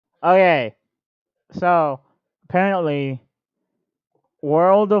Okay, so apparently,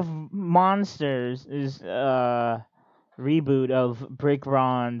 World of Monsters is reboot of Brick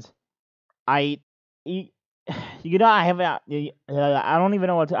Bronze. I, you, you know, I haven't. I don't even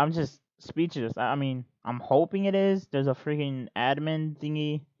know what to. I'm just speechless. I mean, I'm hoping it is. There's a freaking admin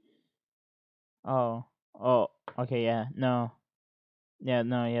thingy. Oh, oh, okay, yeah, no, yeah,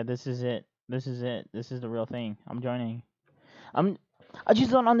 no, yeah. This is it. This is it. This is the real thing. I'm joining. I'm. I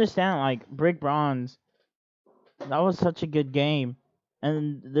just don't understand. Like Brick Bronze, that was such a good game,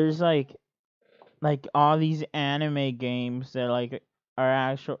 and there's like all these anime games that like are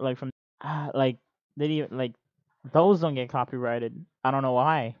actual like from like they even like those don't get copyrighted. I don't know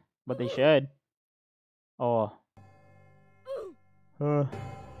why, but they should. Oh, uh,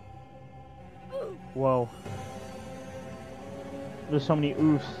 whoa! There's so many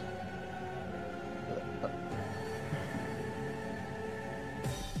oofs.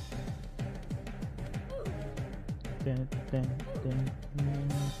 Dun, dun, dun, dun.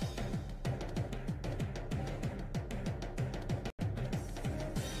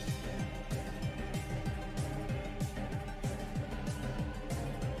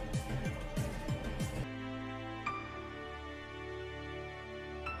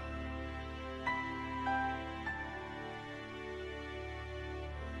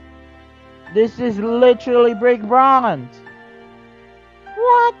 This is literally Brick Bronze.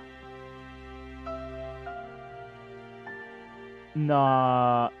 What?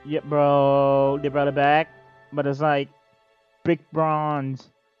 Nah, yeah, bro, they brought it back, but it's like Brick Bronze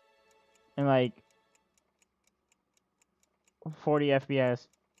and like 40 FPS.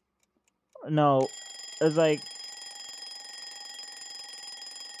 No, it's like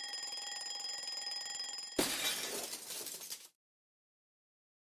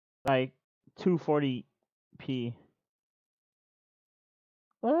 240p.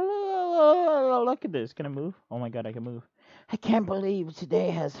 Look at this. Can I move? Oh my god, I can move. I can't believe today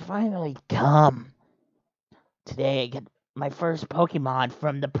has finally come. Today I get my first Pokemon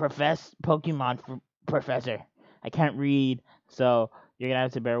from the professor. I can't read, so you're gonna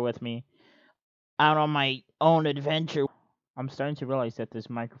have to bear with me. Out on my own adventure. I'm starting to realize that this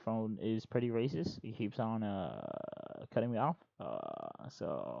microphone is pretty racist. It keeps on cutting me off.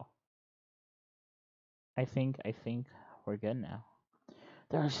 So I think we're good now.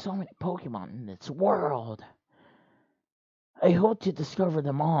 There are so many Pokemon in this world. I hope to discover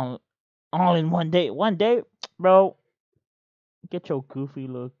them all in one day. One day, bro. Get your goofy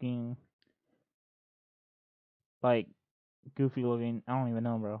looking, like goofy looking. I don't even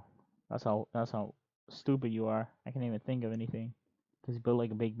know, bro. That's how stupid you are. I can't even think of anything. Cause you built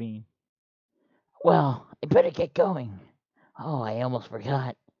like a big bean. Well, I better get going. Oh, I almost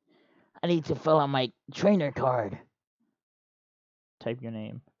forgot. I need to fill out my trainer card. Type your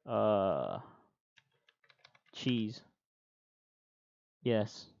name. Cheese.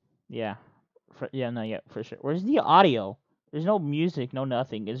 Yes. Yeah. Yeah, no, yeah, for sure. Where's the audio? There's no music, no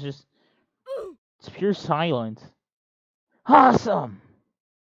nothing. It's pure silence. Awesome!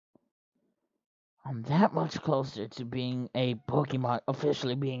 I'm that much closer to being a Pokemon,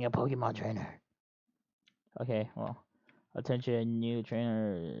 officially being a Pokemon trainer. Okay, well, attention, new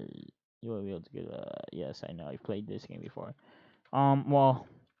trainer. You will be able to get. Yes, I know. I've played this game before. Well,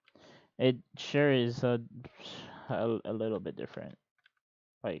 it sure is a little bit different.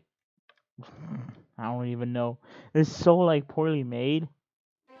 Like, I don't even know. It's so like poorly made.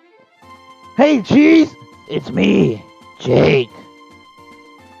 Hey, Cheese! It's me, Jake.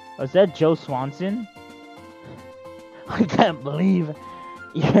 Was that Joe Swanson? I can't believe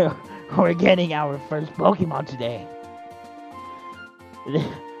we're getting our first Pokemon today.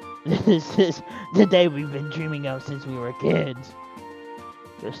 This is the day we've been dreaming of since we were kids.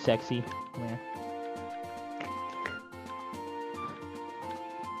 You're sexy. Come here.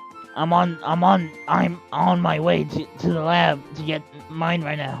 I'm on my way to the lab to get mine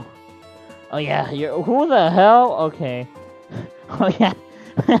right now. Oh yeah, who the hell? Okay. Oh yeah.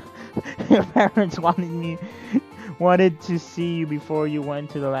 Your parents wanted to see you before you went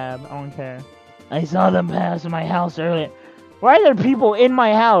to the lab. I don't care. I saw them pass my house earlier. Why are there people in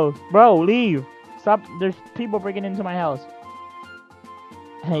my house? Bro, leave. Stop. There's people breaking into my house.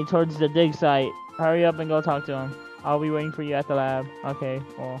 Heading towards the dig site. Hurry up and go talk to him. I'll be waiting for you at the lab. Okay,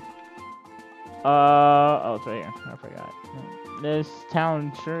 well. Oh, it's right here. I forgot. This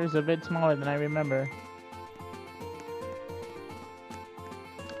town sure is a bit smaller than I remember.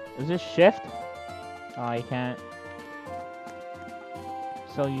 Is this shift? Oh, I can't.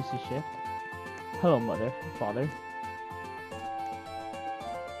 So used to shift. Hello, mother, father.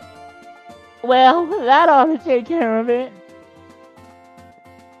 Well, that ought to take care of it.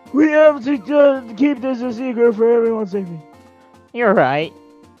 We have to keep this a secret for everyone's safety. You're right.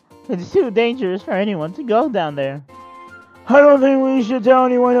 It's too dangerous for anyone to go down there. I don't think we should tell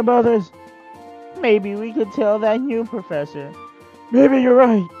anyone about this. Maybe we could tell that new professor. Maybe you're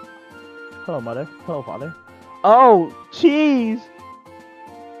right. Hello, Mother. Hello, Father. Oh, cheese!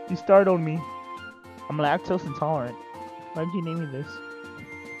 You startled me. I'm lactose intolerant. Why'd you name me this?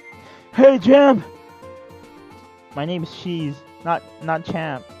 Hey, Champ! My name's Cheese, not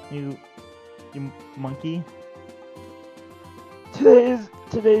Champ. You monkey. Today's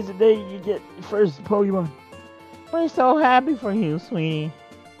the day you get your first Pokemon. We're so happy for you, sweetie.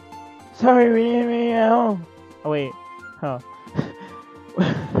 Sorry we didn't meet you at home. Oh wait, huh?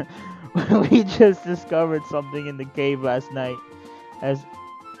 We just discovered something in the cave last night. As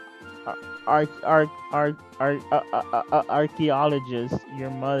archaeologists,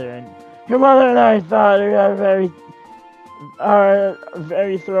 your mother and I thought we are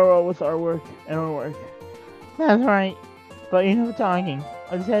very thorough with our work. That's right. But you know talking.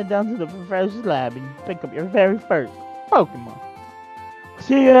 Let's head down to the professor's lab and pick up your very first Pokemon.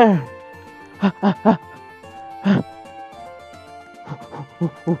 See you there.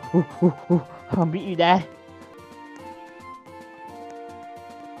 I'll beat you, Dad.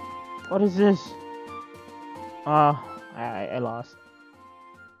 What is this? I lost.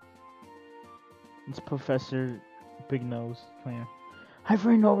 It's Professor Big Nose. Come here. I've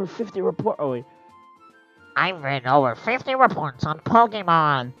written over 50 reports. Oh wait. I've read over 50 reports on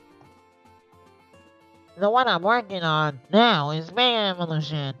Pokemon. The one I'm working on now is Mega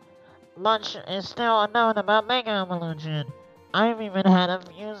Evolution. Much is still unknown about Mega Evolution. I've even had a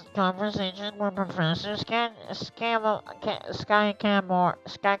few conversations with Professor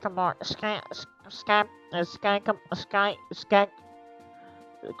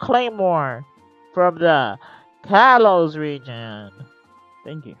Claymore from the Kalos region.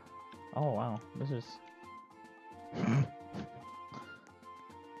 Thank you. Oh wow, this is. I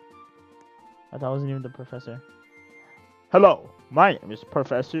thought I wasn't even the professor. Hello, my name is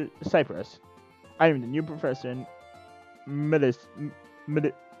Professor Cypress. I am the new professor in Middlestown.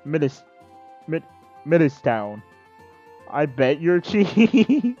 I bet you're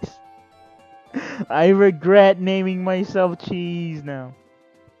Cheese. I regret naming myself Cheese now.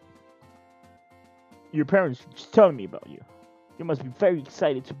 Your parents were just telling me about you. You must be very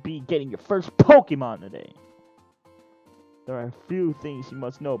excited to be getting your first Pokemon today. There are a few things you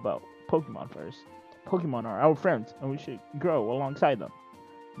must know about Pokemon first. Pokemon are our friends, and we should grow alongside them.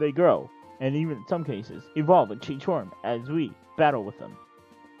 They grow, and even in some cases, evolve and change form as we battle with them.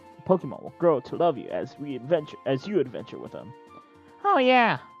 Pokemon will grow to love you as you adventure with them. Oh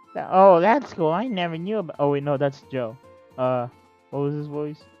yeah. That's cool. I never knew about. Oh wait, no, that's Joe. What was his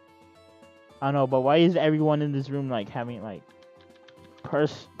voice? I don't know, but why is everyone in this room like having like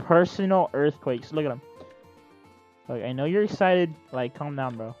personal earthquakes? Look at him. Look, I know you're excited. Like, calm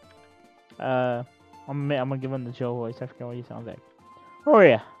down, bro. I'm gonna give him the Joe voice. I forgot what he sounds like. Oh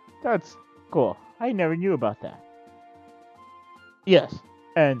yeah, that's cool. I never knew about that. Yes,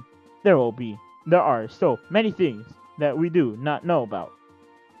 and there are so many things that we do not know about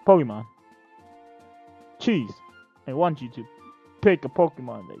Pokemon. Cheese, I want you to pick a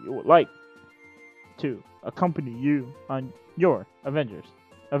Pokemon that you would like to accompany you on your adventures.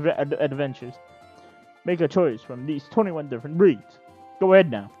 Make a choice from these 21 different breeds. Go ahead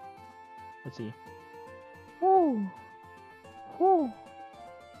now. Let's see. Oh. Oh.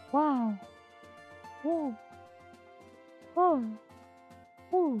 Wow. Oh. Oh.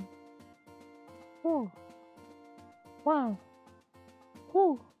 Oh. Oh. Wow.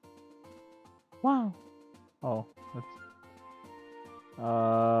 Oh. Wow. Oh, let's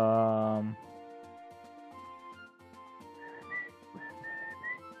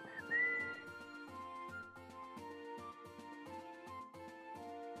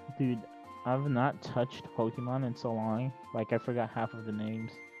dude, I've not touched Pokemon in so long. Like, I forgot half of the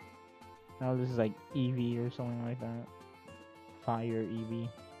names. Now this is like Eevee or something like that. Fire Eevee.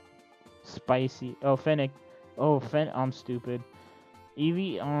 Spicy. Oh, Fennec. Oh, I'm stupid.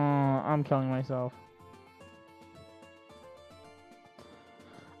 Eevee. I'm killing myself.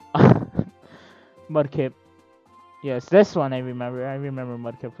 Mudkip. Yes, this one I remember. I remember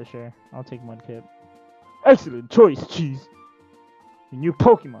Mudkip for sure. I'll take Mudkip. Excellent choice, Cheese. Your new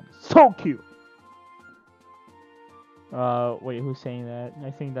Pokemon is so cute. Wait, who's saying that?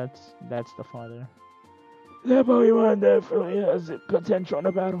 I think that's the father. That Pokemon definitely has the potential in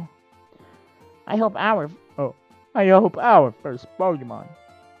a battle. I hope our first Pokemon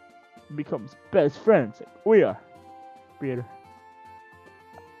becomes best friends like we are, Peter.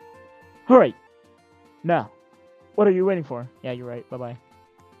 Alright. Now, what are you waiting for? Yeah, you're right. Bye-bye.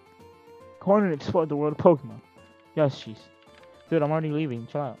 Go on and explore the world of Pokemon. Yes, jeez. Dude, I'm already leaving.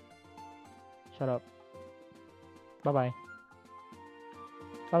 Shut up. Shut up. Bye-bye.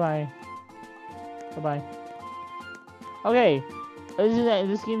 Bye-bye. Bye-bye. Okay.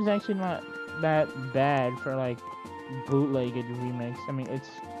 This game's actually not that bad for, like, bootlegged remix. I mean, it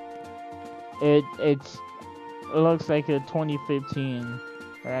looks like a 2015.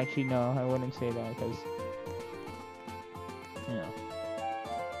 Or actually, no, I wouldn't say that, because, you know.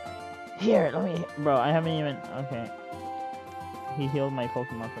 Here, let me... Bro, I haven't even... Okay. He healed my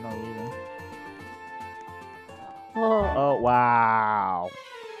Pokemon for no reason. Oh, wow.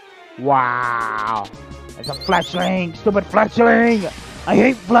 Wow. It's a Fletchling! Stupid Fletchling! I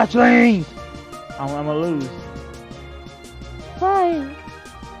hate Fletchlings! I'm gonna lose. Bye!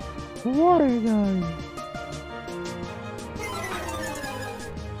 Water gun!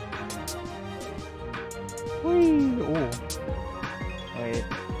 Whee! Oh. Wait.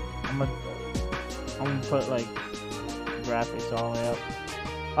 I'm gonna put, like, graphics all the way up.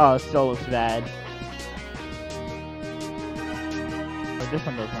 Oh, it still looks bad. But this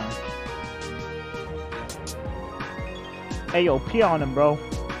one does nice. Hey, yo, pee on him, bro.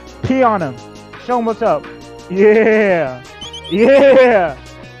 Pee on him. Show him what's up. Yeah! Yeah!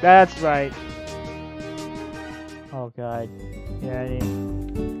 That's right. Oh, God. Yeah,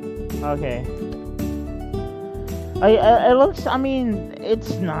 okay. It looks, I mean,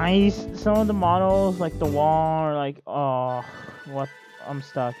 it's nice. Some of the models, like the wall, are like, oh, what? I'm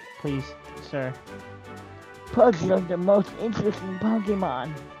stuck. Please, sir. Pugs are the most interesting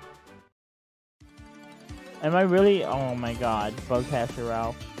Pokemon. Am I really? Oh my God, Bugcatcher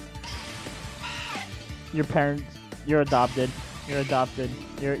Ralph. Your parents, you're adopted. You're adopted.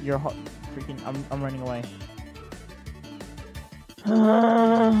 You're freaking. I'm running away.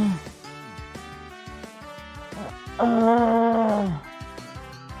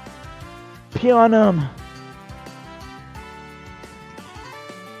 Pee on him.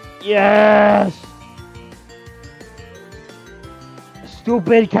 Yes.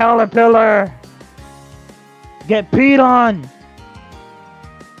 Stupid caterpillar. Get peed on.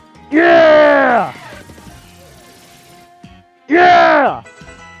 Yeah. Yeah.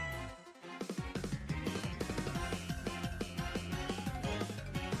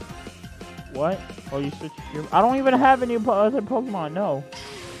 What? Oh, you switched your... I don't even have any other Pokemon, no.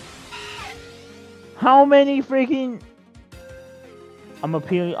 How many freaking... I'm gonna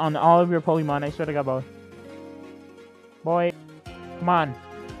pee on all of your Pokemon, I swear to God, boy. Boy, come on.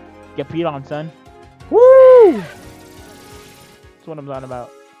 Get peed on, son. Woo! That's what I'm talking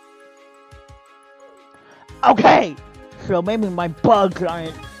about. Okay! So maybe my bugs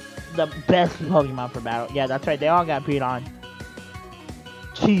aren't the best Pokemon for battle. Yeah, that's right, they all got peed on.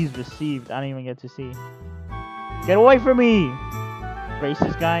 Cheese received. I didn't even get to see. Get away from me!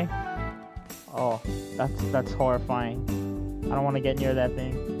 Racist guy. Oh, that's horrifying. I don't want to get near that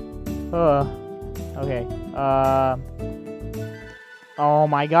thing. Okay. Oh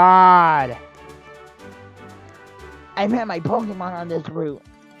my God! I met my Pokemon on this route.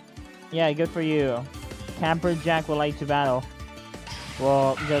 Yeah, good for you. Camper Jack would like to battle.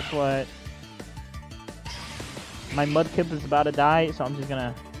 Well, guess what? My Mudkip is about to die, so I'm just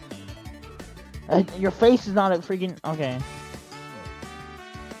gonna... your face is not a freaking... Okay.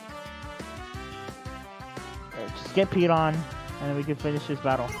 Just get peed on, and then we can finish this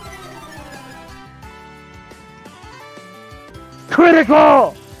battle.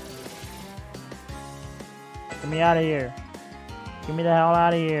 Critical! Get me out of here. Get me the hell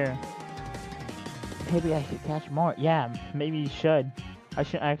out of here. Maybe I should catch more. Yeah, maybe you should. I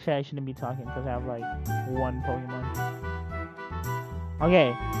shouldn't be talking because I have like one Pokemon.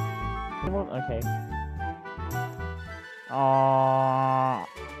 Okay. Okay. Aww.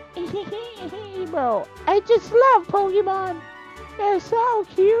 Bro, I just love Pokemon. They're so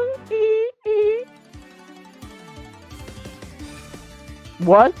cute.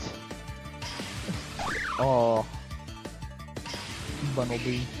 What? Oh.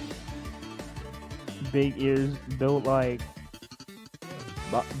 Bunnelby. Big ears built like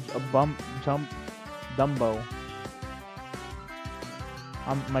a jump Dumbo.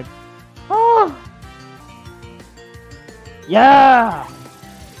 My... Oh! Yeah!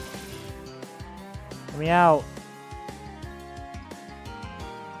 Let me out.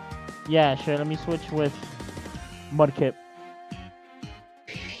 Yeah, sure, let me switch with Mudkip.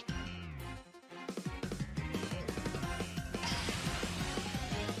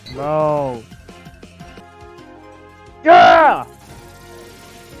 Bro. Yeah!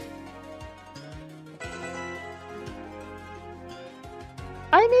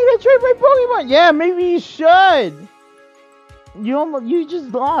 I need to trade my Pokemon! Yeah, maybe you should! You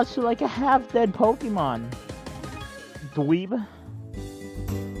just lost to like a half-dead Pokemon. Dweeb.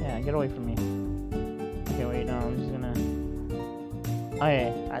 Yeah, get away from me. Okay, wait, no, I'm just gonna...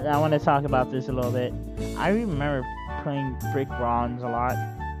 Okay, I want to talk about this a little bit. I remember playing Brick Bronze a lot,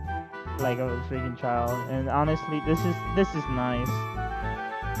 like I was a freaking child, and honestly, this is nice.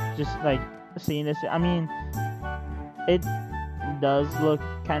 Just like seeing this, I mean, it does look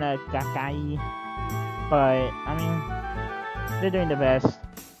kind of kakai, but I mean, they're doing the best.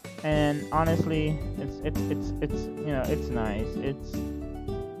 And honestly, it's you know, it's nice. It's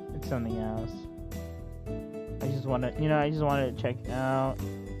something else. I just wanted to check it out.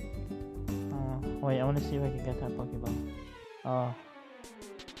 Wait, I want to see if I can get that Pokeball. Oh,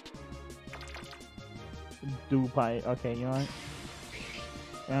 Dupite. Okay, you know what?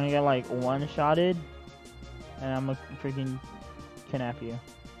 You only got like one-shotted, and I'm gonna freaking kidnap you.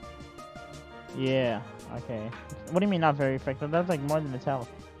 Yeah. Okay. What do you mean not very effective? That's like more than its health.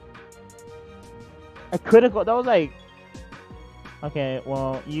 A critical. That was like. Okay.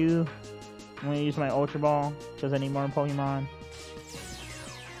 Well, I'm gonna use my Ultra Ball because I need more Pokemon.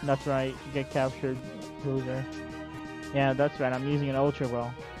 That's right. You get captured, loser. Yeah, that's right. I'm using an Ultra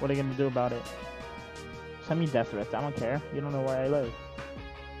Ball. What are you gonna do about it? Send me death threats. I don't care. You don't know where I live.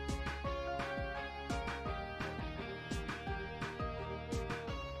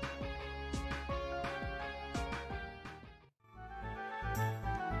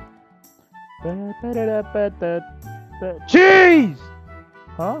 Cheese!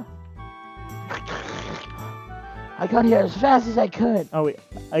 Huh? I got here as fast as I could. Oh wait,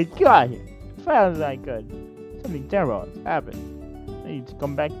 I got here as fast as I could. Something terrible has happened. I need to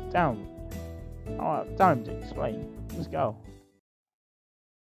come back down. I don't have time to explain. Let's go.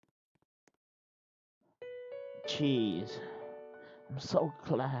 Jeez, I'm so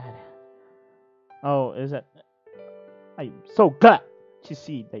glad. Oh, is that? I am so glad to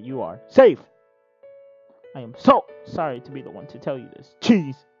see that you are safe. I am so sorry to be the one to tell you this,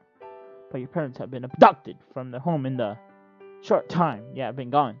 Cheese. But your parents have been abducted from their home in the short time you have been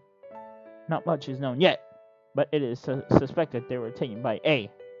gone. Not much is known yet, but it is suspected they were taken by a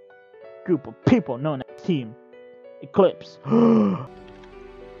group of people known as Team Eclipse. An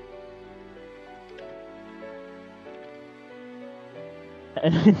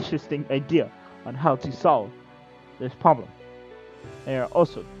interesting idea on how to solve this problem. They are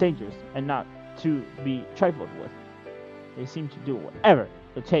also dangerous and not to be trifled with. They seem to do whatever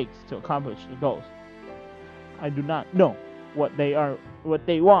it takes to accomplish their goals. I do not know what they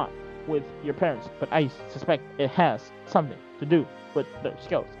want with your parents, but I suspect it has something to do with their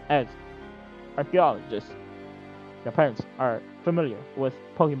skills as archaeologists. Your parents are familiar with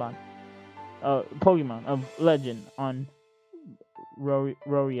Pokemon of legend on Roray,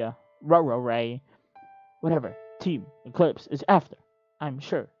 whatever Team Eclipse is after. I'm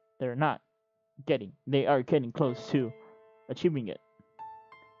sure they are getting close to achieving it.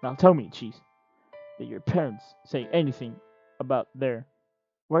 Now tell me, Cheese, did your parents say anything about their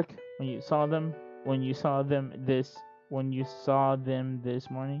work when you saw them this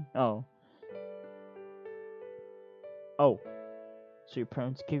morning? Oh, so your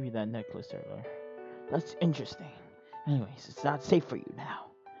parents gave you that necklace earlier. That's interesting. Anyways, it's not safe for you now.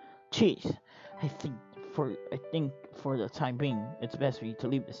 Cheese, I think for the time being, it's best for you to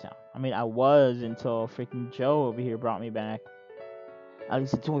leave this town. I mean, I was until freaking Joe over here brought me back. At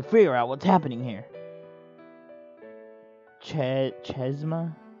least until we figure out what's happening here.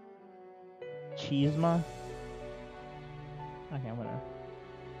 Cheesma? Okay, whatever.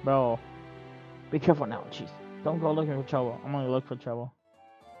 Bro, be careful now, Cheese. Don't go looking for trouble. I'm gonna look for trouble.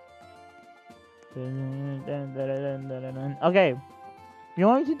 Okay. If you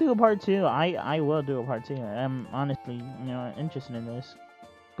want me to do a part 2, I will do a part 2. I'm honestly, interested in this.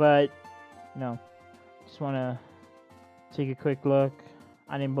 But, just want to take a quick look.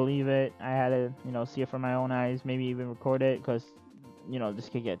 I didn't believe it. I had to, see it from my own eyes. Maybe even record it because, this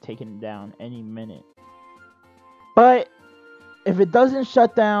could get taken down any minute. But if it doesn't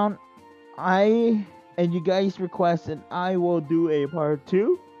shut down, and you guys requested, I will do a part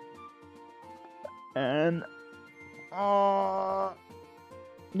 2. And,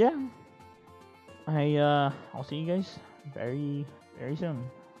 yeah. I'll see you guys very, very soon.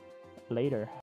 Later.